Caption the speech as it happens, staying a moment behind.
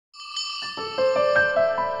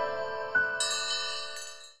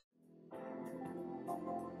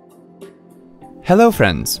Hello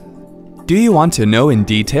friends! Do you want to know in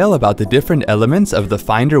detail about the different elements of the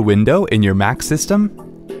Finder window in your Mac system?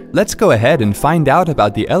 Let's go ahead and find out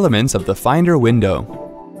about the elements of the Finder window.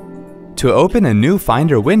 To open a new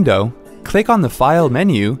Finder window, click on the File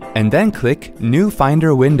menu and then click New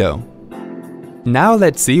Finder Window. Now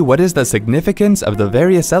let's see what is the significance of the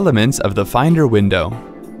various elements of the Finder window.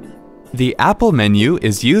 The Apple menu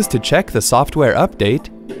is used to check the software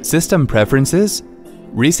update, system preferences,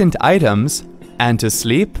 recent items, and to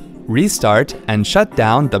sleep, restart, and shut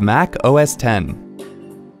down the Mac OS X.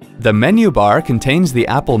 The menu bar contains the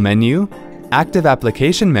Apple menu, active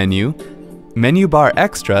application menu, menu bar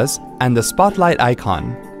extras, and the spotlight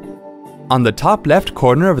icon. On the top left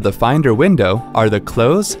corner of the Finder window are the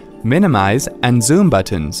close, minimize, and zoom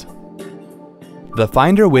buttons. The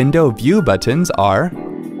Finder window view buttons are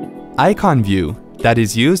Icon View, that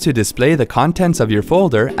is used to display the contents of your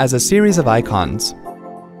folder as a series of icons.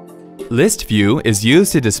 List View is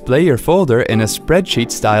used to display your folder in a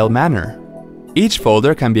spreadsheet-style manner. Each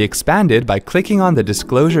folder can be expanded by clicking on the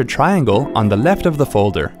disclosure triangle on the left of the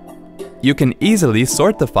folder. You can easily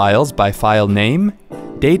sort the files by file name,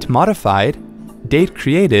 date modified, date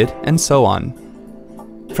created, and so on.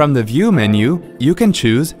 From the View menu, you can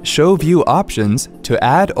choose Show View Options to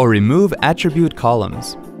add or remove attribute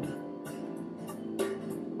columns.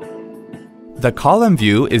 The Column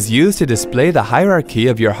View is used to display the hierarchy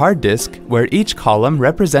of your hard disk where each column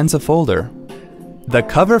represents a folder. The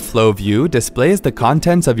Cover Flow View displays the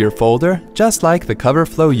contents of your folder just like the cover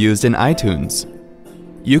flow used in iTunes.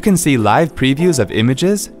 You can see live previews of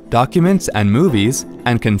images, documents, and movies,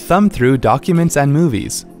 and can thumb through documents and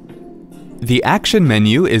movies. The Action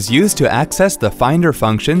menu is used to access the Finder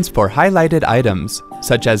functions for highlighted items,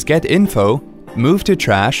 such as Get Info, Move to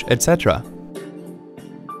Trash, etc.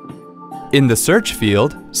 In the Search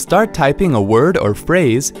field, start typing a word or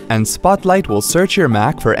phrase and Spotlight will search your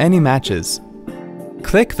Mac for any matches.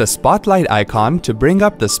 Click the Spotlight icon to bring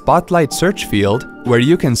up the Spotlight search field where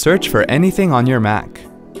you can search for anything on your Mac.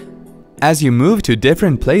 As you move to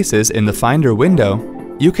different places in the Finder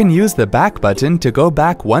window, you can use the back button to go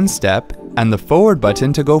back one step and the forward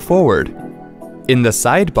button to go forward. In the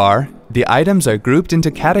sidebar, the items are grouped into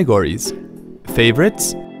categories: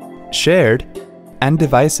 Favorites, Shared, and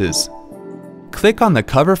Devices. Click on the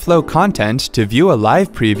Cover Flow content to view a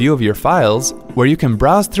live preview of your files where you can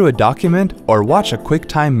browse through a document or watch a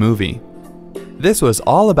QuickTime movie. This was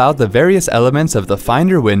all about the various elements of the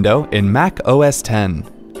Finder window in Mac OS X.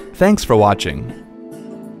 Thanks for watching.